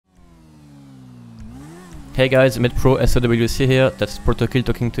Hey guys, MetPro SOWC here, that's Protokille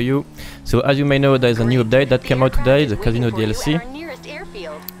talking to you. So as you may know, there is a new update that came out today, the Casino DLC.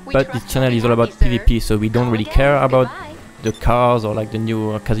 But this channel is all about PvP, so we don't really care about the cars or like the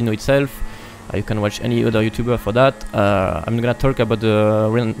new casino itself. You can watch any other YouTuber for that. I'm gonna talk about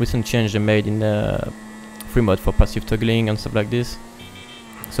the recent change they made in free mode for passive toggling and stuff like this.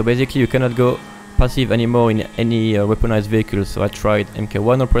 So basically you cannot go passive anymore in any weaponized vehicle. So I tried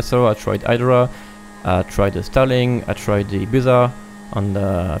MK1 oppressor, I tried Hydra, I tried the Starling, I tried the Ibiza and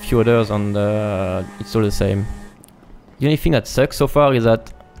a few others, and it's all the same. The only thing that sucks so far is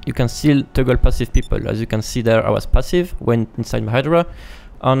that you can still toggle passive people. As you can see there, I was passive when inside my Hydra,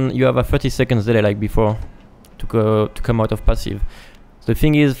 and you have a 30 seconds delay like before to come out of passive. The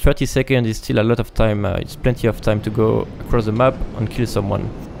thing is, 30 seconds is still a lot of time. It's plenty of time to go across the map and kill someone.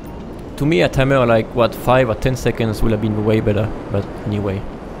 To me, a timer like what 5 or 10 seconds would have been way better, but anyway.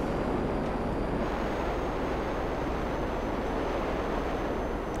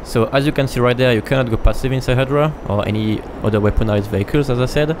 So as you can see right there, you cannot go passive inside Hydra or any other weaponized vehicles, as I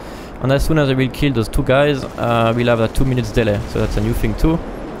said. And as soon as I will kill those two guys, we'll have a 2 minutes delay. So that's a new thing too.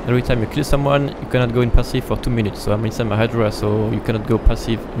 Every time you kill someone, you cannot go in passive for 2 minutes. So I'm inside my Hydra, so you cannot go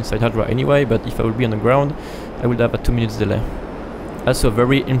passive inside Hydra anyway. But if I would be on the ground, I would have a 2 minutes delay. Also,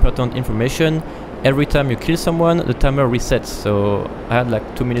 very important information. Every time you kill someone, the timer resets. So I had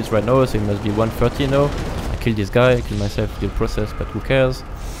like 2 minutes right now, so it must be 1:30 now. I killed this guy, I killed myself, kill process, but who cares?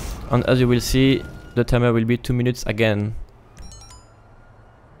 And as you will see, the timer will be 2 minutes again.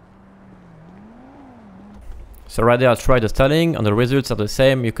 So right there I tried the Starling and the results are the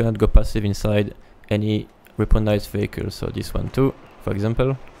same. You cannot go passive inside any weaponized vehicle. So this one too, for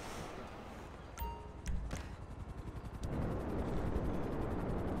example.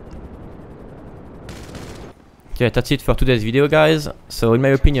 Yeah, that's it for today's video, guys. So in my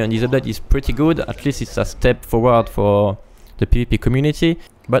opinion, this update is pretty good. At least it's a step forward for the PvP community.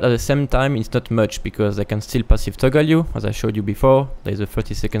 But at the same time, it's not much because they can still passive toggle you, as I showed you before. There is a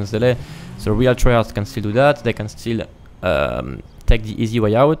 30 seconds delay, so real tryhards can still do that. They can still take the easy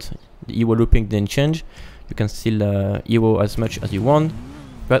way out. The EWO looping didn't change. You can still EWO as much as you want,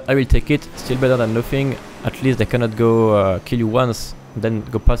 but I will take it. Still better than nothing. At least they cannot go kill you once, then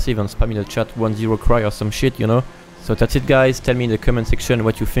go passive and spam in the chat 1-0 cry or some shit, you know. So that's it, guys. Tell me in the comment section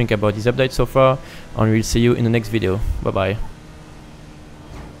what you think about this update so far, and we'll see you in the next video. Bye bye.